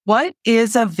What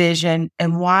is a vision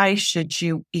and why should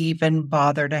you even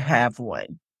bother to have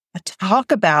one? I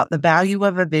talk about the value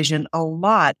of a vision a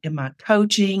lot in my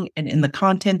coaching and in the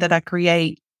content that I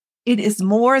create. It is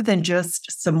more than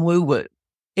just some woo-woo.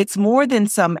 It's more than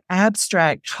some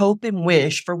abstract hope and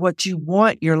wish for what you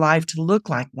want your life to look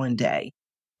like one day.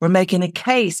 We're making a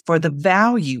case for the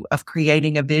value of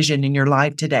creating a vision in your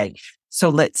life today. So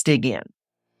let's dig in.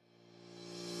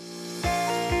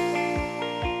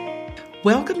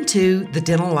 Welcome to the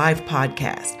Dental Life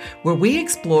Podcast, where we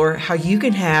explore how you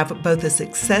can have both a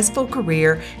successful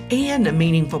career and a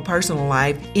meaningful personal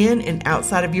life in and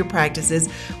outside of your practices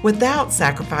without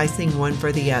sacrificing one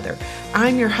for the other.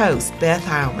 I'm your host, Beth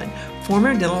Heilman,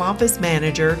 former dental office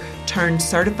manager turned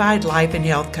certified life and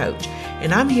health coach,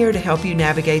 and I'm here to help you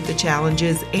navigate the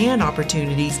challenges and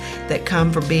opportunities that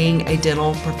come from being a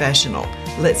dental professional.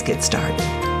 Let's get started.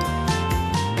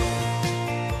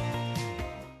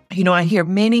 I hear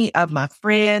many of my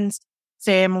friends,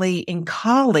 family, and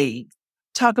colleagues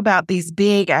talk about these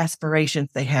big aspirations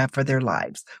they have for their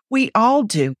lives. We all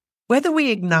do, whether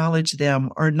we acknowledge them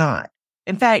or not.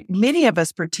 In fact, many of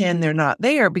us pretend they're not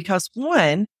there because,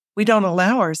 one, we don't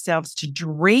allow ourselves to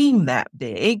dream that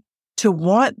big, to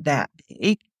want that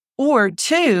big, or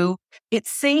two, it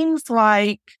seems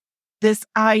like this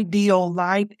ideal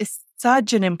life is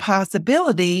such an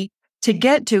impossibility to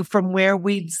get to from where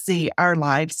we see our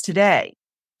lives today.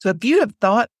 So if you have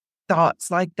thought thoughts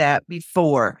like that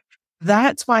before,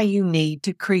 that's why you need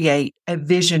to create a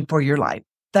vision for your life.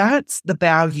 That's the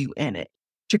value in it.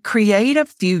 To create a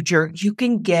future you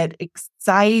can get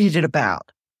excited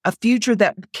about, a future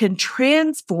that can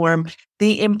transform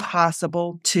the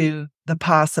impossible to the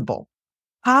possible.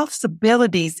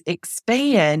 Possibilities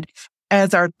expand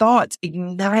as our thoughts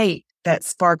ignite that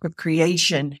spark of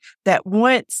creation that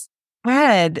once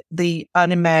had the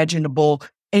unimaginable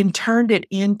and turned it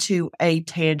into a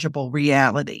tangible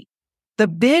reality. The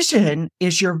vision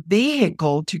is your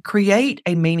vehicle to create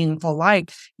a meaningful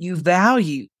life you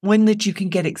value, one that you can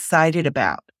get excited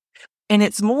about. And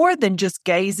it's more than just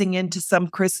gazing into some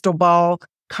crystal ball,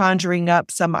 conjuring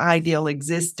up some ideal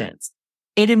existence.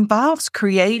 It involves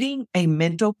creating a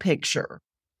mental picture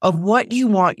of what you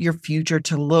want your future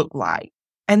to look like,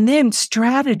 and then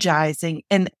strategizing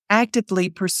and actively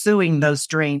pursuing those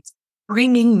dreams,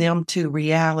 bringing them to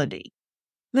reality.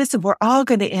 Listen, we're all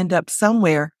going to end up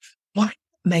somewhere. Why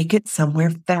make it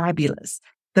somewhere fabulous?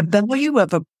 The value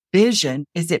of a vision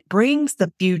is it brings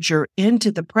the future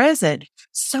into the present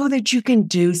so that you can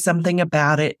do something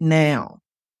about it now.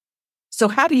 So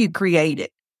how do you create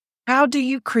it? How do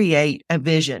you create a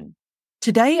vision?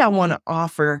 Today, I want to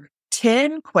offer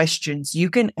 10 questions you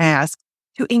can ask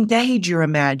to engage your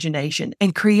imagination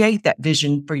and create that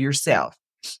vision for yourself.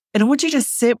 And I want you to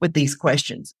sit with these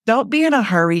questions. Don't be in a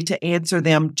hurry to answer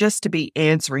them just to be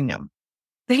answering them.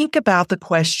 Think about the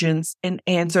questions and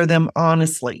answer them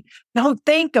honestly. Don't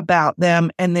think about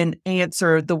them and then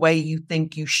answer the way you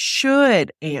think you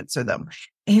should answer them.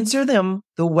 Answer them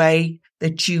the way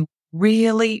that you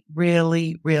really,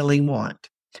 really, really want.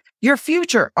 Your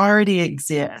future already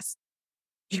exists.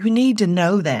 You need to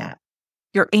know that.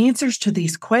 Your answers to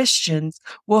these questions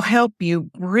will help you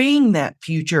bring that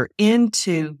future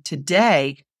into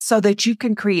today so that you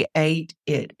can create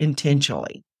it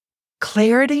intentionally.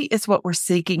 Clarity is what we're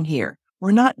seeking here.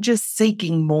 We're not just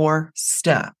seeking more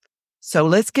stuff. So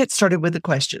let's get started with the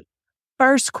question.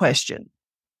 First question.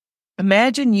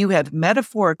 Imagine you have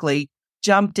metaphorically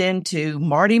jumped into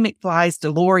Marty McFly's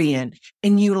DeLorean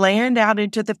and you land out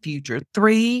into the future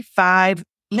 3, 5,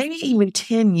 maybe even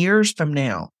 10 years from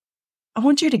now. I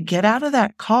want you to get out of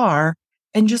that car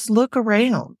and just look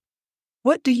around.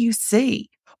 What do you see?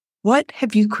 What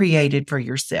have you created for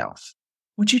yourself?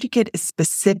 I want you to get as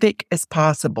specific as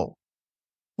possible.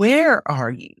 Where are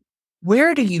you?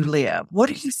 Where do you live? What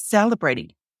are you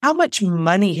celebrating? How much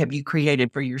money have you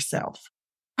created for yourself?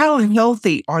 How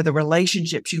healthy are the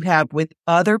relationships you have with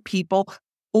other people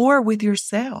or with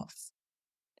yourself?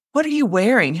 What are you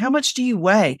wearing? How much do you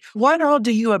weigh? What all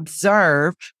do you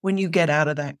observe when you get out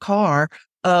of that car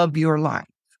of your life?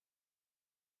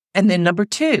 And then number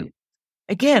 2,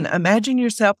 again, imagine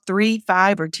yourself 3,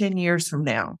 5, or 10 years from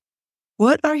now.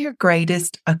 What are your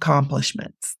greatest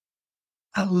accomplishments?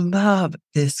 I love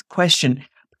this question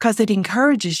because it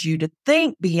encourages you to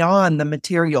think beyond the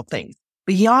material things,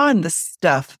 beyond the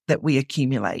stuff that we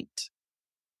accumulate.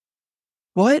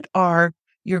 What are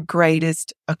your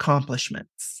greatest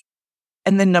accomplishments?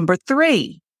 And then number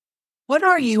 3, what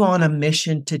are you on a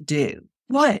mission to do?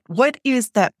 What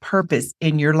is that purpose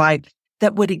in your life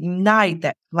that would ignite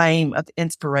that flame of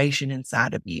inspiration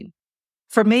inside of you?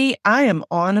 For me, I am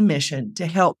on a mission to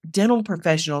help dental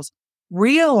professionals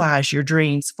realize your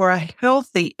dreams for a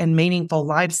healthy and meaningful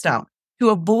lifestyle, to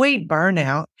avoid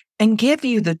burnout and give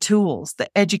you the tools, the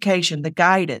education, the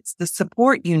guidance, the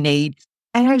support you need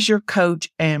as your coach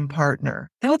and partner.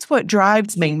 That's what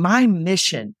drives me, my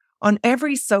mission. On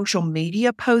every social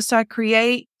media post I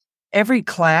create, every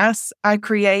class I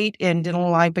create in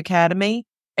Dental Life Academy,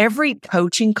 every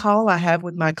coaching call I have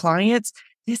with my clients,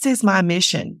 this is my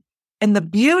mission. And the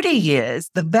beauty is,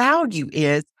 the value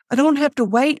is, I don't have to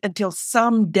wait until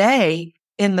someday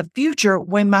in the future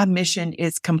when my mission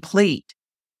is complete.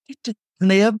 I get to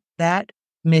live that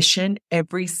mission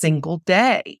every single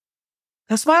day.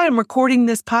 That's why I'm recording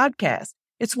this podcast.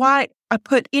 It's why I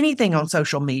put anything on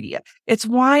social media. It's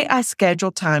why I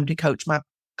schedule time to coach my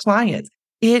clients.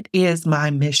 It is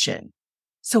my mission.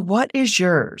 So what is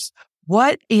yours?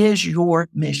 What is your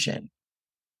mission?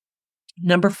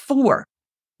 Number 4,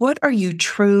 what are you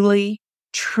truly,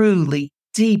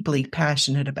 deeply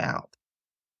passionate about?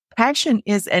 Passion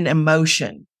is an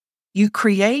emotion. You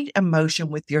create emotion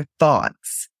with your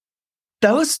thoughts.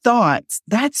 Those thoughts,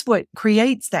 that's what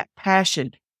creates that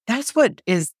passion. That's what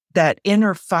is that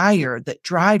inner fire that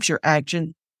drives your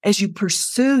action as you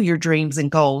pursue your dreams and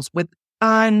goals with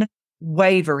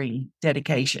unwavering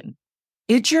dedication.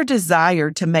 It's your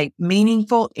desire to make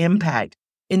meaningful impact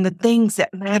in the things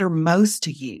that matter most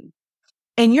to you.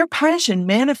 And your passion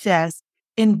manifests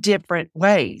in different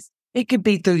ways. It could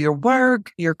be through your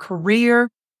work, your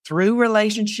career, through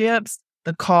relationships,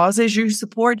 the causes you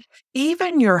support,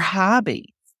 even your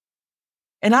hobbies.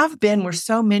 And I've been where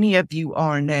so many of you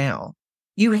are now.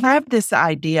 You have this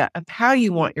idea of how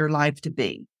you want your life to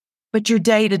be, but your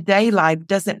day-to-day life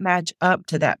doesn't match up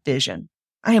to that vision.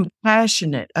 I am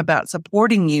passionate about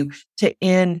supporting you to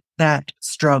end that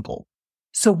struggle.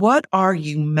 So what are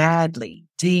you madly,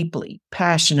 deeply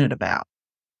passionate about?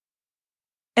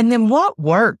 And then what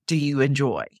work do you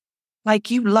enjoy?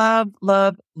 Like you love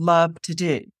to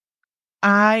do.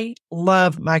 I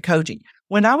love my coaching.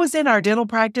 When I was in our dental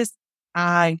practice,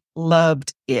 I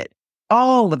loved it.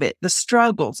 All of it, the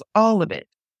struggles, all of it.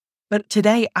 But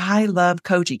today I love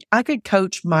coaching. I could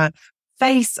coach my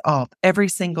face off every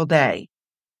single day.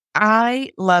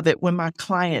 I love it when my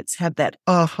clients have that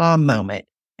aha moment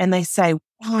and they say,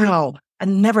 wow, I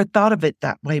never thought of it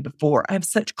that way before. I have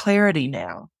such clarity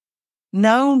now.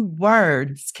 No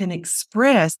words can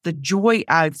express the joy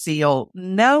I feel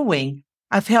knowing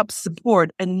I've helped support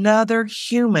another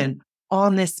human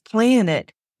on this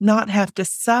planet not have to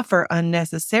suffer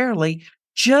unnecessarily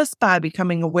just by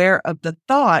becoming aware of the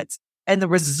thoughts and the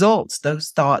results those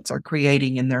thoughts are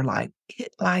creating in their life.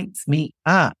 It lights me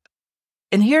up.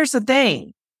 And here's the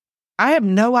thing. I have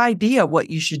no idea what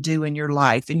you should do in your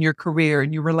life, in your career,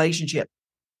 in your relationship.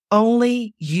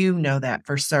 Only you know that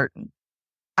for certain.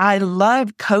 I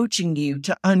love coaching you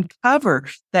to uncover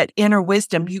that inner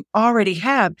wisdom you already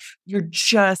have. You're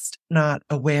just not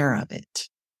aware of it.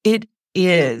 It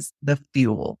is the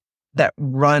fuel that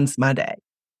runs my day.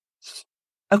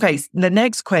 Okay, the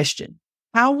next question.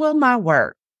 How will my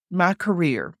work, my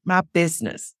career, my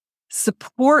business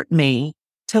support me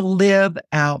to live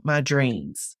out my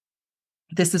dreams?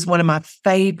 This is one of my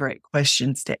favorite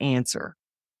questions to answer.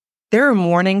 There are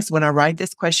mornings when I write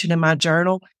this question in my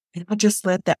journal and I just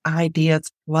let the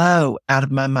ideas flow out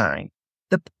of my mind.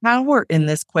 The power in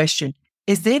this question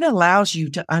is it allows you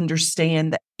to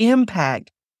understand the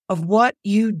impact of what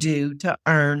you do to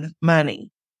earn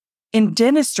money. In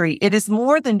dentistry, it is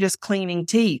more than just cleaning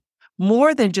teeth,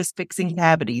 more than just fixing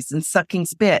cavities and sucking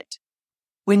spit.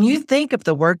 When you think of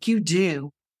the work you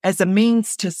do as a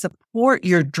means to support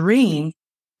your dream,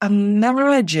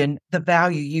 imagine the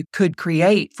value you could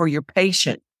create for your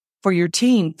patient, for your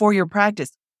team, for your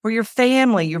practice, for your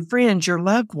family, your friends, your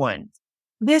loved ones.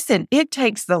 Listen, it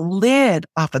takes the lid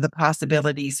off of the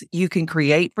possibilities you can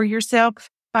create for yourself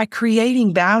by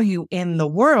creating value in the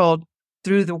world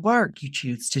through the work you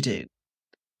choose to do.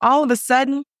 All of a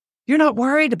sudden, you're not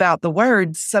worried about the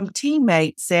words some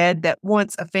teammate said that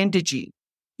once offended you.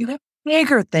 You have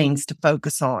bigger things to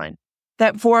focus on.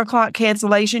 That 4:00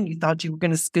 cancellation, you thought you were going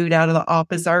to scoot out of the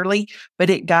office early, but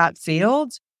it got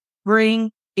filled.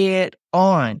 Bring it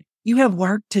on. You have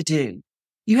work to do.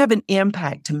 You have an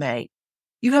impact to make.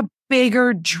 You have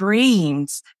bigger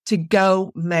dreams to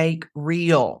go make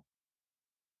real.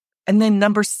 And then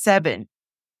number 7,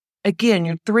 again,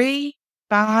 you're 3,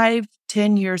 5,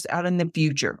 10 years out in the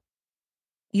future.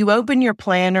 You open your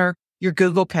planner, your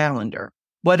Google Calendar,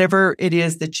 whatever it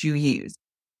is that you use.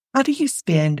 How do you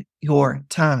spend your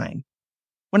time?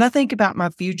 When I think about my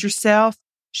future self,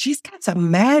 she's got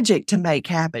some magic to make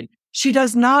happen. She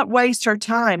does not waste her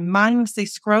time mindlessly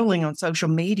scrolling on social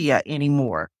media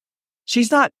anymore.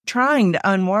 She's not trying to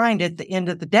unwind at the end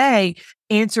of the day,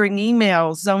 answering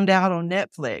emails, zoned out on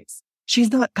Netflix.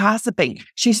 She's not gossiping.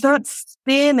 She's not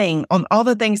spinning on all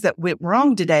the things that went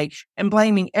wrong today and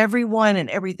blaming everyone and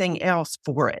everything else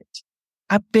for it.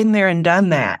 I've been there and done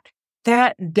that.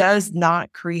 That does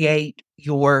not create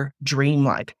your dream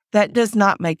life. That does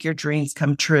not make your dreams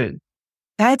come true.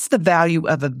 That's the value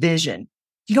of a vision.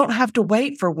 You don't have to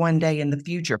wait for one day in the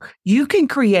future. You can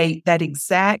create that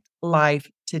exact life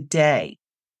today.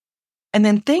 And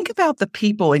then think about the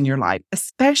people in your life,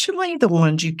 especially the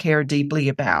ones you care deeply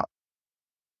about.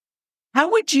 How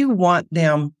would you want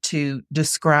them to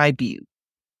describe you?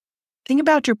 Think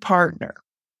about your partner.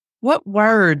 What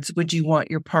words would you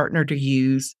want your partner to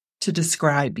use to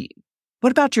describe you?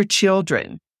 What about your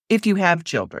children, if you have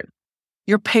children?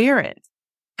 Your parents,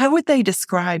 how would they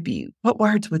describe you? What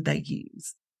words would they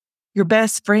use? Your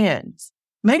best friends,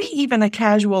 maybe even a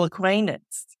casual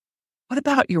acquaintance. What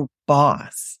about your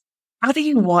boss? How do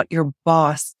you want your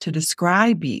boss to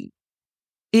describe you?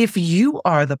 If you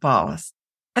are the boss,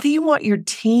 how do you want your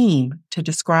team to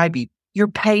describe you? Your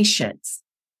patients,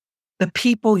 the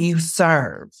people you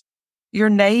serve, your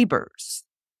neighbors,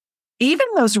 even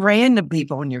those random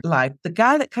people in your life, the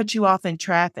guy that cut you off in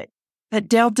traffic, that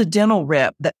Delta Dental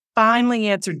rep that finally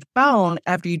answered the phone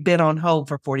after you'd been on hold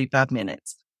for 45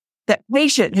 minutes, that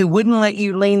patient who wouldn't let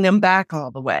you lean them back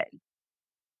all the way.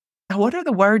 Now, what are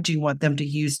the words you want them to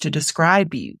use to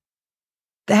describe you?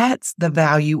 That's the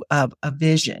value of a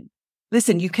vision.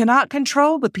 Listen, you cannot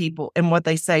control the people and what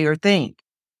they say or think,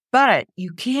 but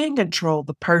you can control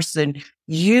the person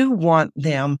you want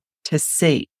them to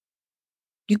see.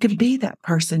 You can be that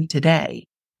person today.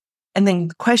 And then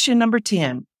question number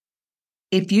 10,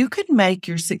 if you could make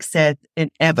your success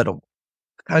inevitable,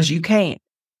 because you can,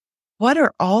 what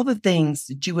are all the things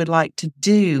that you would like to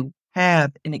do,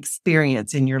 have, and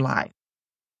experience in your life?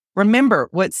 Remember,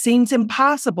 what seems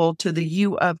impossible to the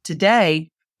you of today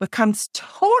becomes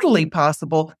totally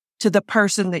possible to the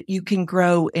person that you can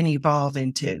grow and evolve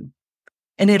into.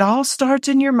 And it all starts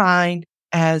in your mind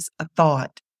as a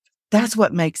thought. That's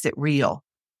what makes it real.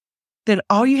 Then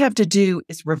all you have to do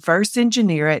is reverse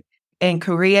engineer it and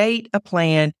create a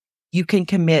plan you can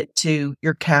commit to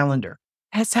your calendar.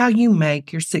 That's how you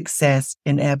make your success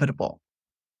inevitable.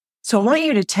 So I want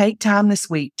you to take time this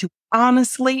week to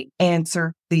honestly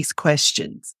answer these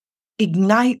questions.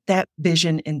 Ignite that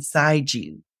vision inside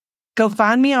you. Go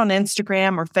find me on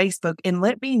Instagram or Facebook and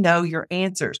let me know your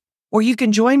answers. Or you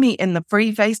can join me in the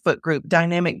free Facebook group,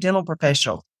 Dynamic Dental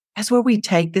Professional. That's where we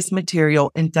take this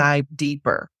material and dive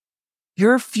deeper.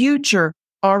 Your future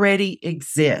already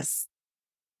exists.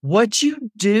 What you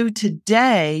do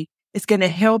today is going to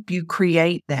help you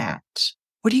create that.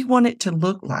 What do you want it to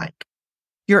look like?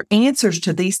 Your answers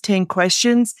to these 10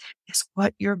 questions is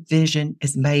what your vision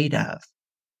is made of.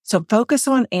 So focus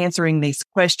on answering these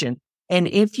questions. And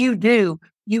if you do,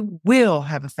 you will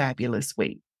have a fabulous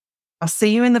week. I'll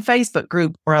see you in the Facebook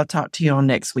group, or I'll talk to you on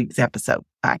next week's episode.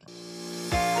 Bye.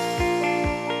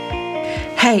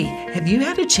 Hey, have you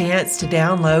had a chance to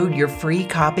download your free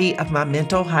copy of my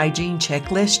mental hygiene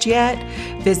checklist yet?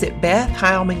 Visit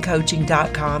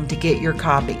BethHeilmanCoaching.com to get your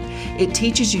copy. It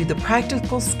teaches you the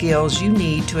practical skills you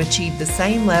need to achieve the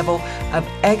same level of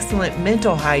excellent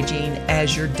mental hygiene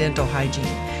as your dental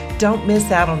hygiene. Don't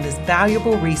miss out on this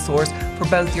valuable resource for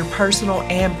both your personal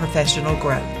and professional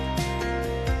growth.